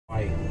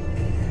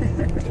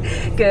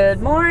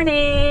Good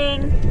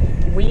morning.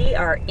 We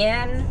are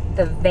in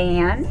the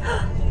van,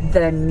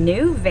 the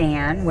new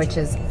van, which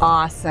is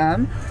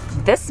awesome.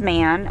 This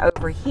man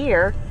over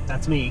here.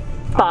 That's me.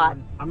 But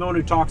I'm the one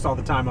who talks all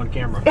the time on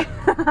camera.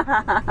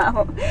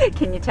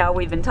 Can you tell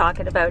we've been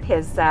talking about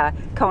his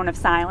cone of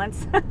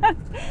silence?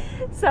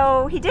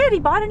 So he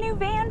bought a new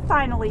van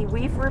finally.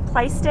 We've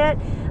replaced it.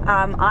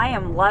 I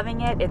am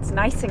loving it. It's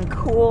nice and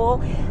cool.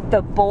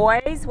 The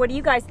boys, what do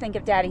you guys think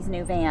of Daddy's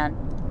new van?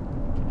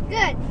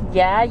 Good.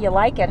 Yeah, you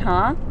like it,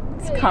 huh?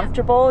 It's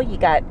comfortable. You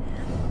got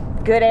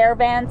good air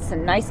vents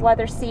and nice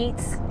leather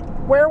seats.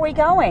 Where are we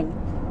going?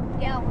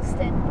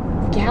 Galveston.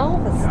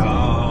 Galveston.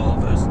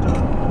 Galveston.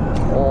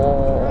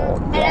 Oh,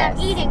 yes.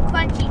 And I'm eating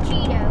crunchy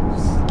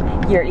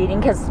Cheetos. You're eating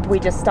because we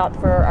just stopped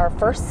for our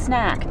first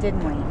snack,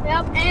 didn't we?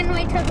 Yep, and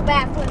we took a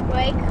bathroom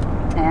break.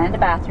 And a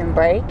bathroom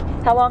break.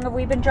 How long have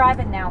we been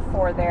driving now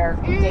for there,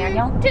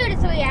 Daniel? 2 to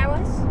 3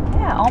 hours.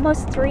 Yeah,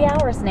 almost 3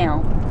 hours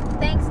now.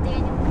 Thanks,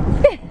 Daniel.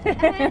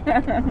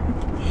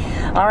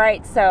 All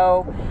right,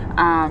 so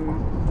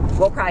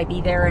we'll probably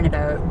be there in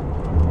about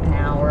an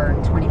hour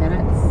and 20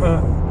 minutes.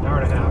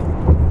 Hour and a half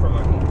if we're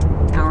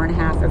lucky. Hour and a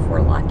half if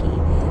we're lucky.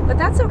 But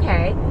that's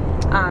okay.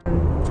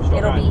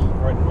 It'll be...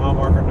 We're at mile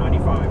marker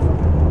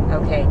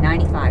 95. Okay,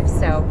 95.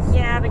 So,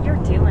 yeah, but you're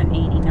doing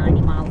 80,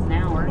 90 miles an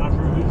hour. Not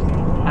really.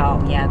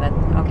 Oh, yeah,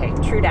 okay,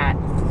 true that.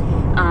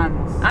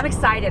 I'm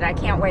excited. I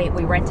can't wait.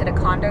 We rented a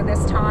condo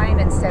this time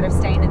instead of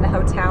staying in the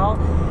hotel.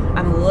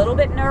 I'm a little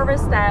bit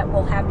nervous that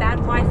we'll have bad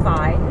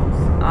Wi-Fi.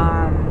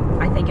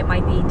 I think it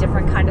might be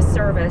different kind of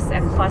service,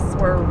 and plus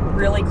we're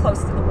really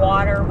close to the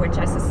water, which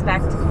I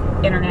suspect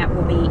internet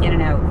will be in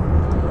and out.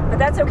 But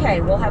that's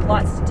okay. We'll have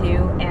lots to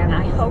do, and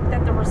I hope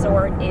that the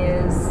resort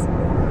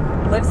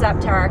lives up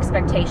to our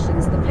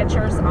expectations. The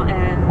pictures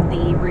and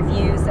the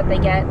reviews that they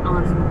get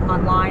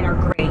online are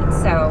great.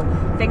 So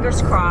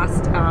fingers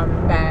crossed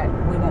that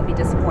we won't be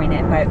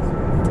disappointed. But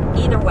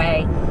either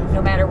way,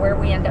 no matter where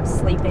we end up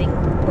sleeping,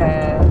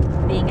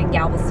 being in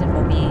Galveston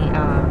will be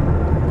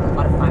a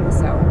lot of fun.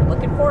 So we're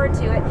looking forward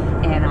to it,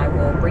 and I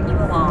will bring you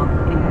along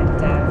and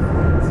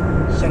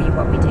show you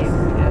what we do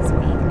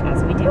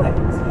as we do it.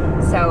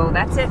 So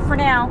that's it for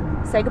now.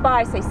 Say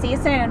goodbye. Say see you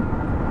soon.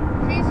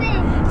 See you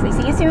soon. Say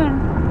see you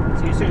soon.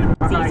 See you soon.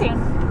 Bye. See you soon.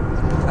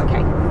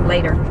 Okay,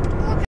 later.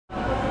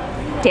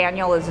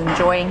 Daniel is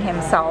enjoying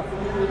himself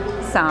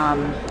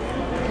some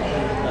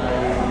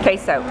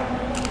queso,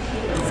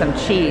 some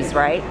cheese,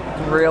 right?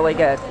 Really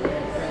good.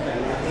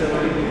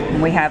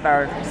 And we have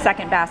our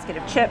second basket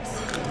of chips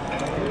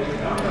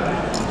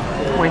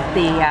with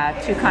the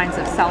 2 kinds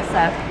of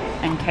salsa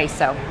and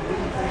queso.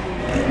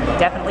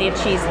 Definitely a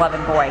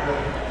cheese-loving boy.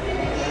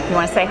 You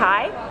want to say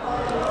hi?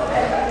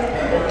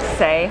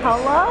 Say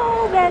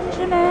hello,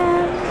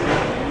 Benjamin.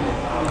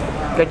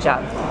 Good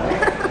job.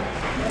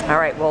 All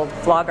right, we'll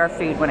vlog our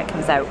food when it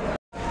comes out.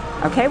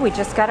 Okay, we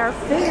just got our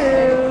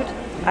food.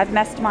 I've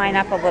messed mine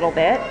up a little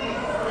bit.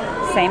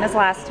 Same as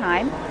last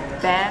time.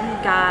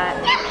 Ben got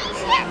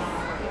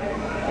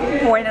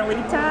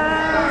buenalitas.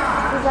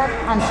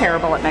 I'm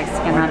terrible at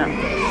Mexican, I don't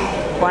know.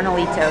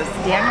 Buenalitos.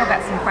 Daniel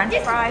got some French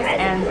fries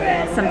and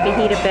some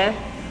fajita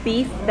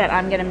beef that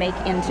I'm gonna make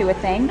into a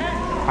thing.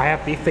 I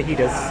have beef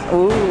fajitas.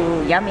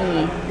 Ooh,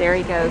 yummy. There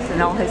he goes,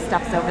 and all his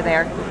stuff's over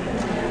there.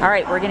 All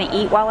right, we're gonna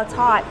eat while it's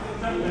hot.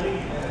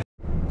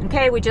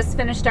 Okay, we just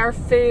finished our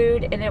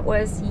food and it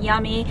was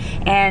yummy.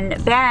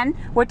 And Ben,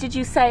 what did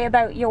you say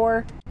about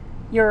your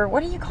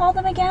what do you call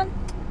them again?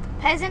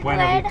 Peasant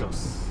bread.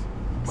 Buenalitos.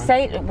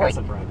 Say it, wait,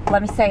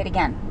 let me say it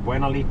again.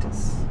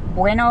 Buenalitas.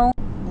 Buenalitas.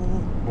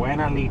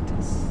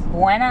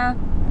 Buena.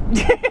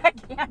 I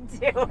can't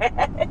do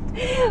it.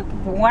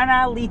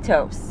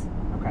 Buenalitos.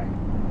 Okay.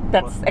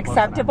 That's Close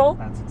acceptable?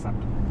 enough. That's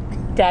acceptable.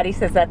 Daddy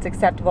says that's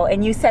acceptable.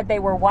 And you said they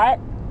were what?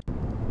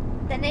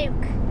 The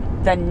nuke.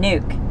 The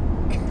nuke.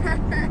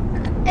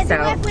 It's a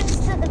reference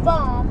to the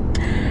bomb.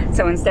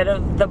 So instead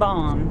of the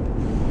bomb,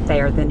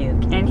 they are the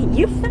nuke. And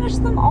you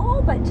finished them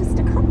all, but just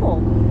a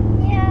couple.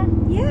 Yeah.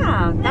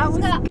 Yeah, that was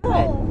good.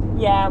 Full.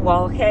 Yeah,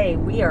 well, hey,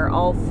 we are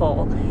all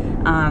full.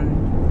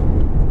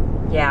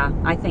 Yeah,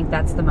 I think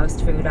that's the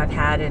most food I've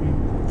had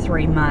in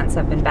 3 months.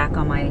 I've been back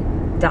on my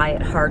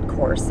diet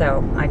hardcore,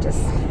 so I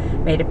just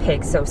made a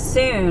pig. So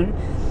soon,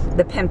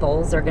 the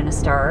pimples are gonna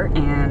start,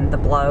 and the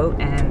bloat,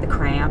 and the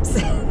cramps,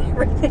 and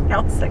everything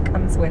else that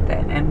comes with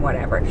it, and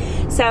whatever.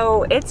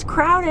 So it's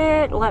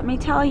crowded, let me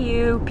tell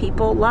you.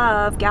 People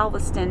love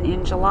Galveston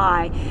in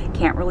July.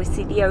 Can't really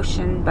see the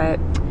ocean, but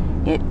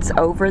it's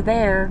over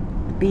there.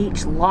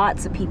 Beach,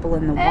 lots of people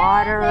in the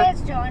water.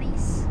 There's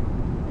Johnny's.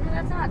 No,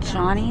 that's not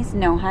Johnny's?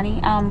 No,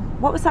 honey.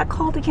 What was that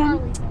called again?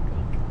 Holly's, I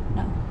think.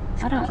 No,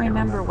 I don't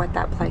remember what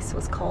that place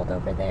was called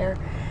over there.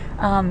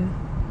 Can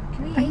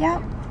we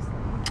Yeah,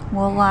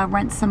 we'll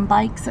rent some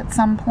bikes at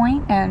some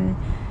point and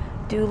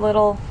do a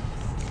little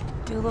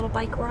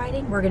bike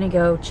riding. We're gonna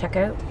go check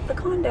out the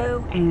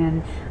condo,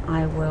 and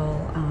I will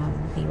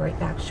be right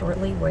back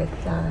shortly with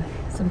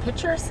some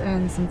pictures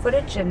and some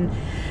footage, and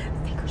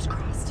fingers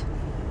crossed.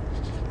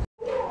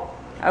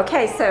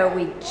 Okay, so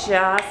we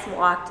just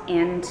walked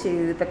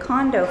into the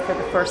condo for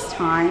the first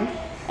time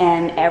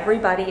and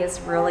everybody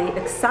is really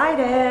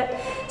excited.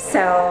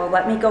 So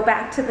let me go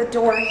back to the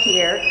door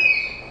here.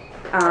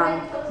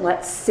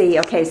 Let's see.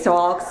 Okay, so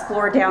I'll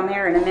explore down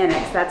there in a minute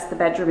 'cause that's the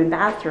bedroom and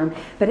bathroom,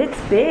 but it's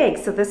big.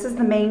 So this is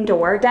the main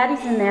door.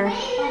 Daddy's in there.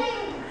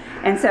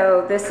 And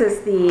so this is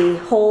the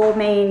whole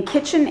main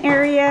kitchen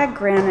area,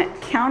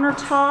 granite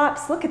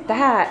countertops. Look at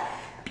that.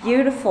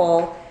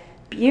 Beautiful.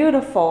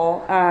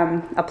 Beautiful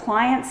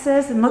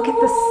appliances, and look at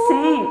the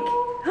sink.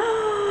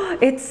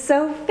 It's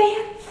so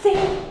fancy.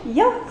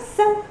 Yo,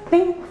 so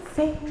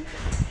fancy.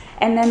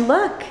 And then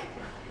look,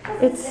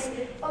 it's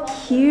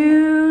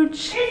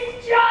huge.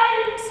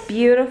 It's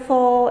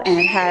beautiful, and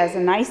it has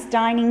a nice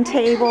dining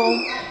table.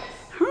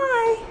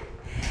 Hi.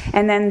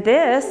 And then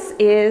this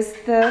is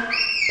the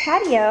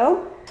patio.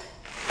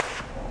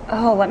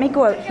 Oh, let me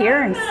go out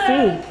here and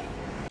see.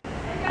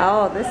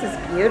 Oh, this is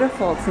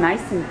beautiful. It's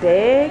nice and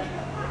big.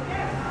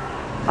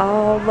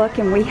 Oh, look,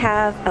 and we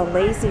have a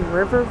lazy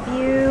river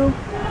view.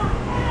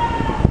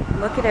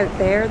 Look at out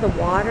there, the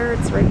water,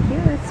 it's right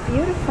here, it's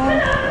beautiful.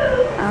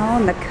 Oh,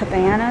 and the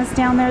cabanas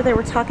down there, they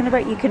were talking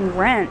about you can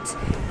rent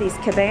these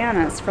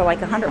cabanas for like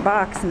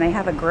 $100 and they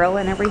have a grill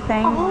and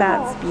everything. Oh.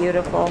 That's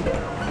beautiful.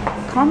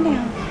 Calm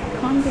down,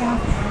 calm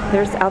down.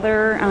 There's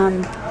other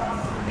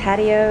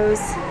patios.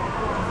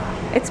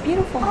 It's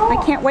beautiful. Oh.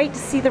 I can't wait to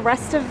see the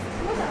rest of,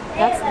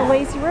 that's the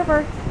lazy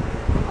river.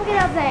 Look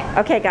at up there.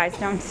 Okay guys,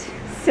 don't.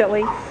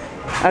 Silly.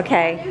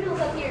 Okay.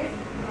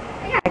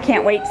 I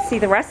can't wait to see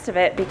the rest of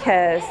it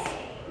because,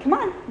 come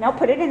on, no,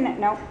 put it in there.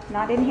 No,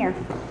 not in here.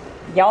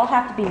 Y'all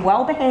have to be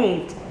well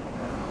behaved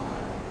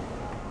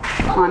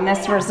on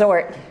this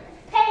resort.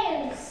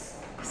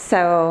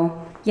 So,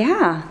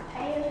 yeah,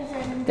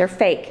 they're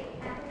fake.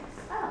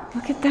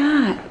 Look at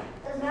that.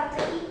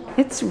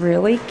 It's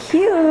really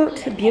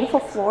cute. Beautiful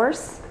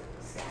floors.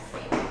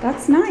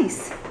 That's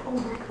nice.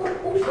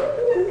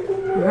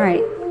 All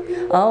right.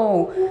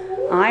 Oh,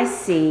 I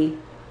see.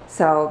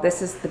 So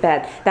this is the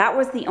bed. That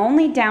was the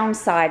only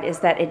downside, is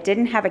that it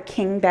didn't have a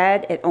king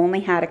bed. It only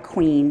had a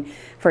queen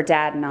for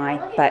Dad and I.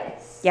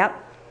 But, yep.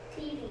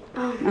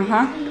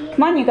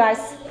 Come on, you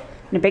guys.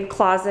 And a big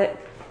closet.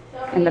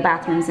 And the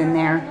bathroom's in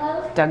there.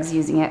 Doug's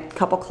using it.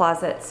 Couple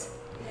closets.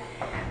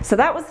 So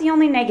that was the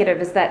only negative,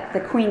 is that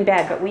the queen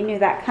bed. But we knew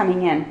that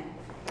coming in.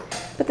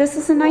 But this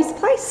is a nice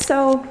place.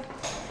 So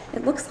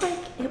it looks like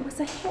it was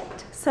a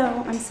hit. So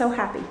I'm so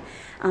happy.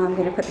 I'm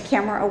going to put the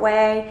camera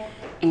away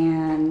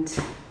and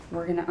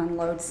we're going to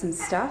unload some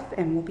stuff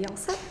and we'll be all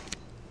set.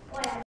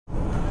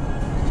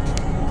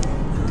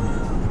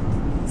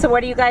 So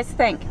what do you guys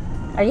think?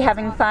 Are you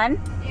having fun?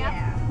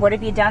 Yeah. What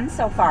have you done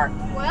so far?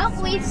 Well,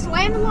 we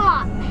swam a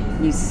lot.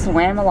 You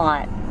swam a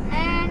lot.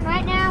 And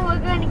right now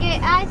we're going to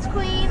get ice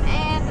cream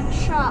and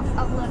shop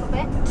a little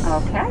bit.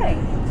 Okay.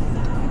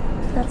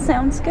 That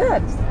sounds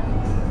good.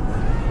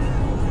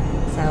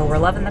 So we're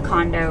loving the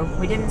condo.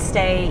 We didn't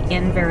stay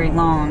in very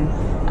long,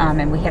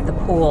 and we have the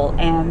pool,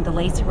 and the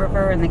lazy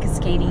river and the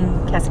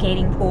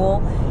cascading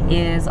pool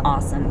is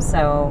awesome.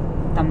 So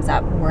thumbs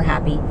up, we're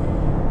happy.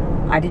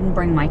 I didn't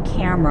bring my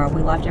camera.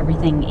 We left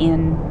everything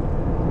in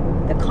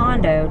the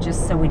condo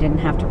just so we didn't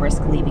have to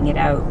risk leaving it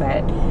out,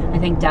 but I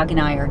think Doug and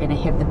I are going to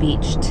hit the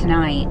beach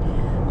tonight,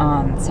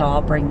 so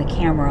I'll bring the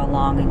camera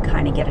along and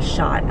kind of get a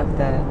shot of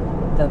the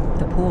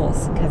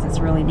pools, because it's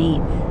really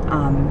neat.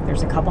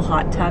 There's a couple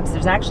hot tubs.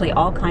 There's actually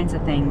all kinds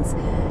of things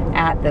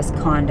at this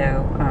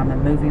condo, a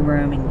movie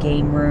room and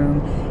game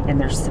room, and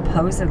there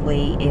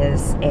supposedly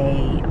is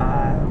a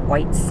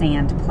white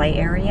sand play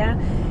area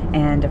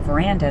and a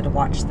veranda to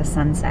watch the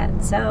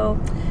sunset. So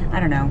I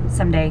don't know,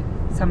 someday,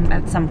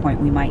 at some point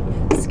we might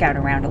scout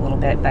around a little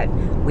bit, but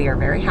we are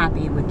very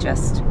happy with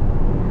just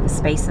the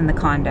space in the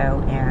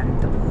condo and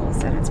the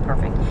pools, and it's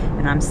perfect.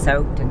 And I'm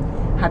soaked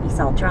and hubby's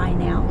all dry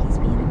now. He's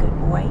being a good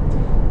boy.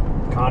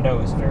 The condo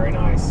is very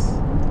nice.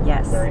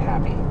 Yes. Very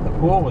happy. The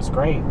pool was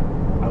great.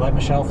 I let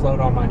Michelle float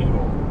on my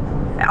noodle.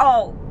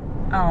 Oh.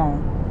 Oh.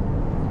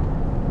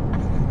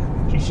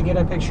 She should get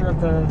a picture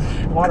of the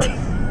water.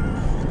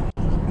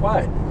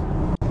 What?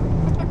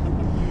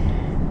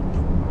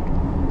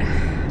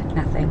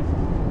 Nothing.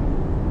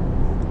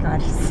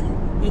 God,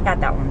 he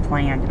had that one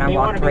planned, and I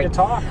walked right. To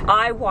talk.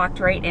 I walked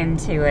right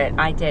into it.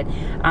 I did.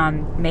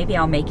 Maybe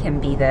I'll make him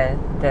be the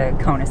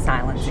cone of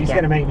silence. She's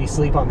gonna make me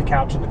sleep on the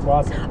couch in the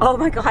closet. Oh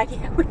my God!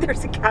 Yeah,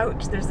 there's a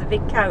couch. There's a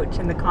big couch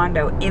in the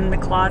condo in the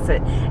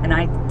closet, and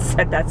I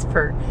said that's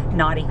for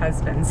naughty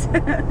husbands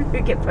who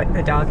get put in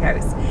the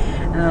doghouse.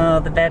 Oh,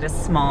 the bed is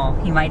small.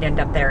 He might end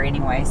up there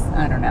anyways.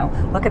 I don't know.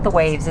 Look at the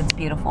waves. It's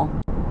beautiful.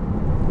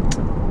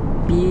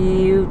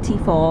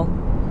 Beautiful.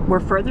 We're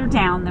further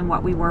down than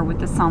what we were with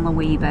the Saint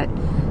Louis, but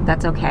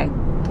that's okay.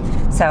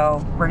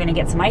 So we're gonna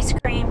get some ice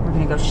cream, we're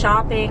gonna go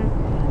shopping,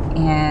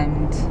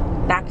 and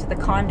back to the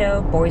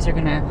condo. Boys are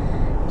gonna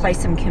play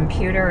some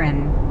computer,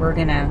 and we're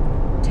gonna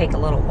take a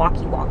little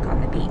walkie walk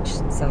on the beach,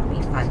 so it'll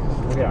be fun.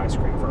 We'll get ice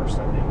cream first,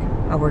 I think.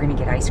 Oh, we're gonna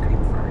get ice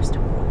cream first.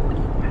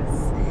 Oh,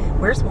 yes.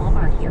 Where's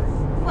Walmart here?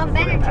 Well, We're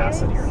Ben gonna and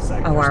pass it Jerry's. here in a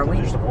second. Oh, are we?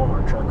 There's the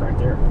Walmart truck right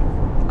there.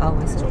 Oh,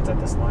 is So it? it's at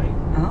this light.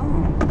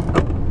 Oh,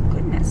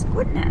 goodness,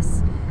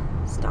 goodness.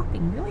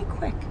 Stopping really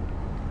quick.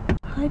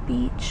 Hi,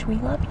 Beach. We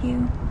love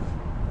you.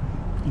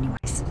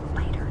 Anyways,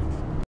 later.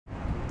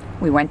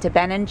 We went to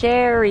Ben and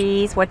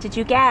Jerry's. What did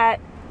you get?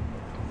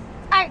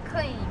 Ice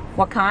cream.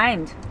 What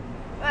kind?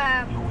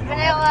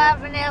 Vanilla,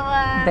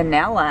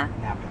 Vanilla.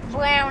 Napkins.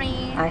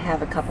 brownie. I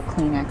have a couple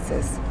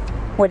Kleenexes.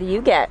 What do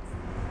you get?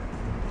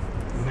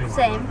 You may want to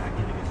Same. run back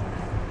in and get some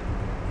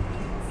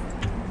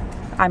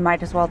napkins. I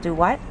might as well do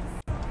what?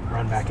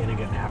 Run back in and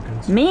get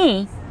napkins.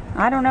 Me?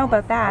 I don't know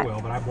about I that.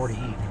 will, but I have more to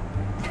eat.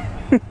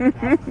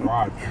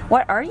 God.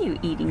 What are you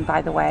eating,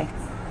 by the way?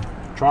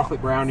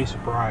 Chocolate brownie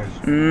surprise.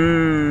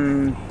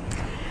 Mmm.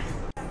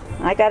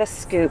 I got a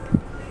scoop.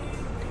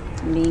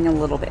 I'm being a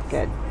little bit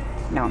good.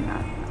 No, I'm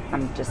not.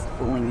 I'm just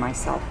fooling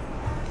myself.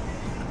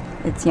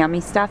 It's yummy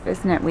stuff,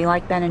 isn't it? We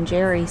like Ben and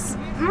Jerry's.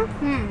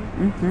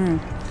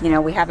 You know,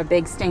 we have a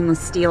big stainless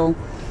steel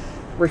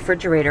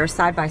refrigerator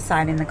side by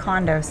side in the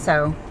condo,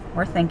 so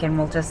we're thinking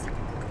we'll just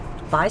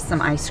buy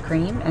some ice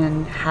cream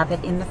and have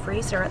it in the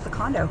freezer at the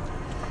condo.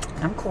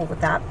 I'm cool with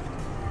that.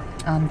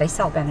 They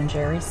sell Ben and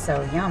Jerry's,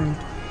 so yum.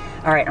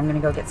 All right, I'm gonna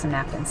go get some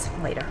napkins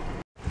later.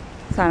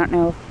 So I don't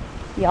know if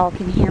y'all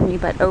can hear me,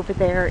 but over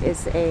there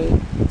is a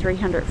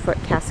 300-foot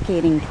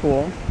cascading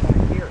pool.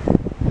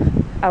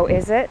 Oh,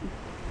 is it?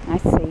 I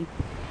see.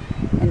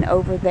 And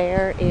over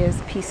there is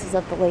pieces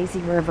of the lazy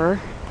river.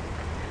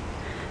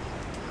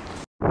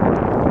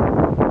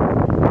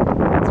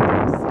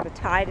 So the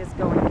tide is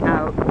going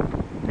out,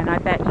 and I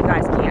bet you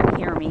guys can't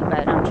hear me,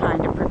 but I'm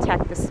trying to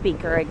protect the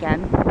speaker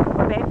again.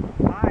 What, babe?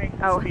 Hi. This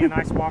will be a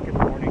nice walk in the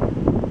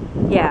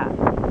morning. Yeah.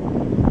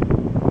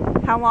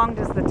 How long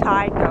does the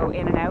tide go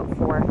in and out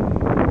for?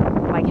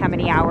 Like how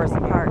many hours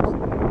apart?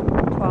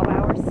 12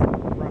 hours?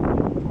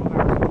 Roughly 12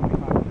 hours,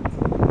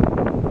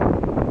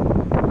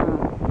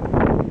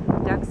 25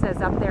 minutes. Doug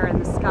says up there in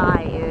the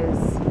sky is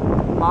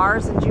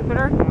Mars and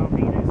Jupiter? No,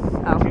 Venus.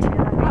 Oh. Venus.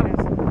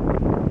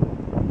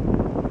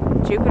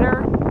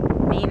 Jupiter,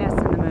 Venus,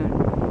 and the moon.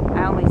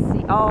 I only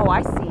see, oh,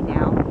 I see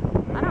now.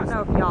 I don't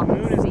know if y'all The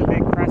moon can is see. the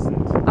big crescent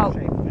Oh.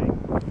 shaped thing.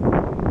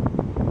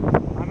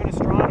 I'm an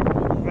astronomer,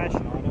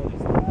 professional. I know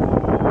these things.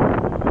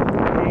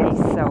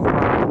 He's so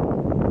hot.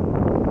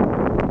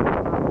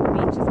 The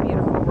beach is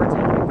beautiful. We're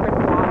taking a quick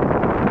walk.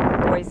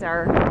 Boys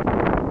are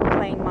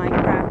playing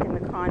Minecraft in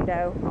the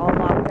condo, all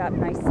locked up,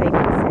 nice, safe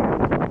and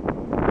sound.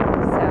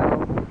 So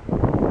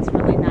it's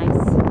really nice.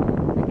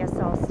 I guess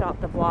I'll stop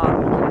the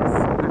vlog because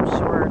I'm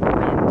sure the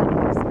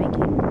wind is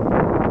making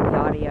the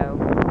audio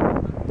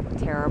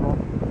terrible.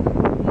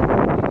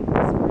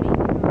 It's pretty.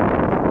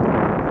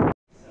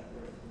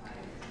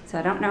 So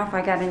I don't know if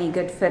I got any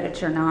good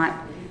footage or not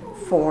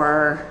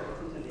for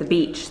the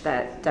beach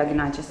that Doug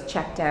and I just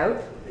checked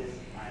out.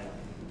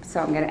 So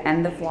I'm going to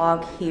end the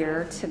vlog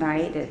here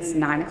tonight. It's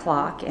 9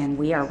 o'clock and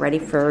we are ready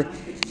for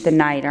the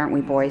night, aren't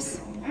we,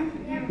 boys?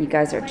 You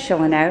guys are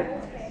chilling out.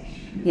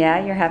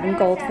 Yeah, you're having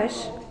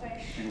goldfish.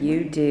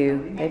 You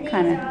do. They've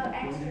kind of,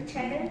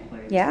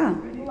 yeah.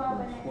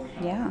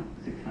 Yeah.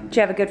 Did you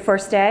have a good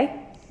first day?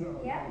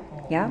 Yeah.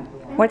 Yeah.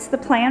 What's the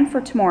plan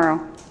for tomorrow?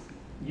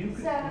 So,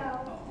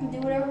 do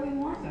whatever we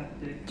want.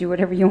 Do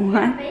whatever you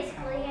want?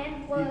 Basically,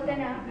 and we're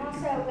gonna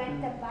also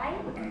rent a bike.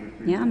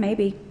 Yeah,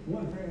 maybe.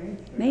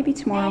 Maybe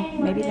tomorrow. And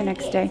we're Maybe the gonna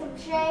next get day. some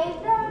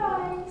shaved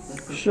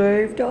ice.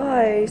 Shaved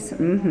ice.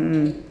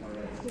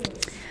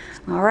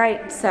 All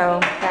right, so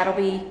that'll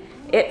be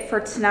it for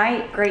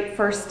tonight. Great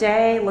first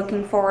day.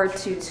 Looking forward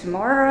to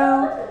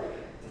tomorrow.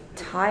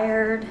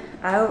 Tired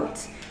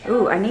out.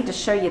 Ooh, I need to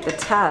show you the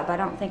tub. I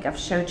don't think I've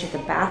showed you the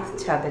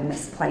bathtub in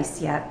this place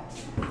yet.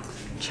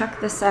 Check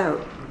this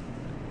out.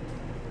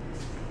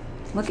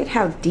 Look at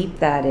how deep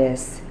that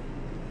is.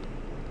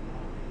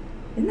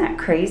 Isn't that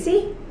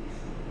crazy?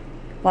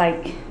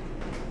 Like,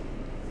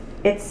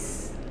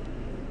 it's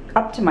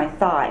up to my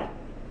thigh.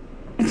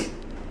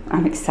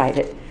 I'm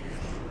excited.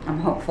 I'm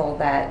hopeful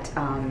that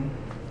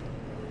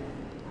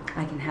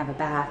I can have a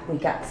bath. We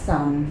got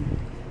some,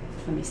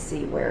 let me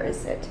see, where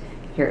is it?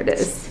 Here it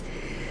is.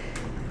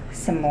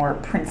 Some more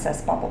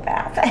princess bubble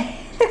bath.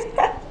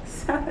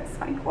 So it's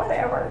like,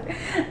 whatever.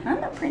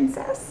 I'm a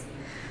princess.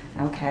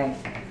 Okay,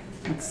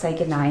 let's say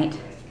goodnight.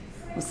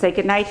 We'll say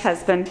goodnight,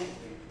 husband.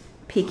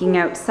 Peeking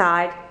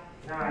outside.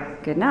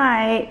 Good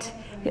night.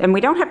 And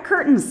we don't have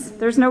curtains.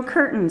 There's no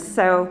curtains,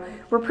 so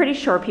we're pretty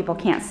sure people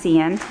can't see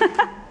in.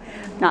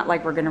 Not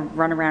like we're gonna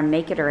run around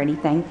naked or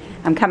anything.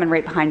 I'm coming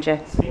right behind you.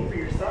 Speak for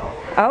yourself.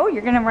 Oh,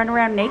 you're gonna run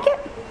around naked?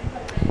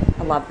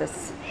 I love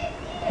this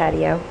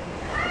patio.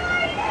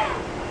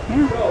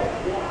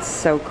 Yeah, it's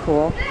so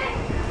cool.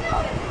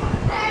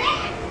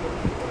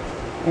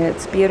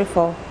 It's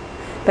beautiful.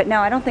 But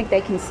no, I don't think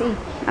they can see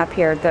up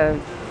here.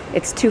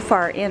 It's too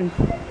far in.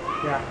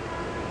 Yeah.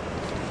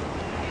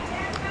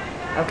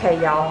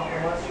 Okay, y'all.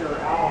 Unless you're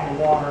out on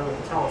the water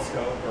with a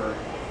telescope or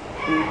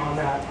on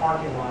that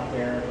parking lot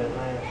there, but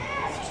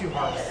it's too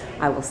harsh.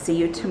 I will see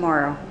you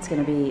tomorrow. It's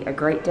going to be a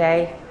great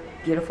day.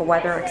 Beautiful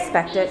weather,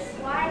 expect it.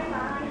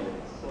 Wi-Fi.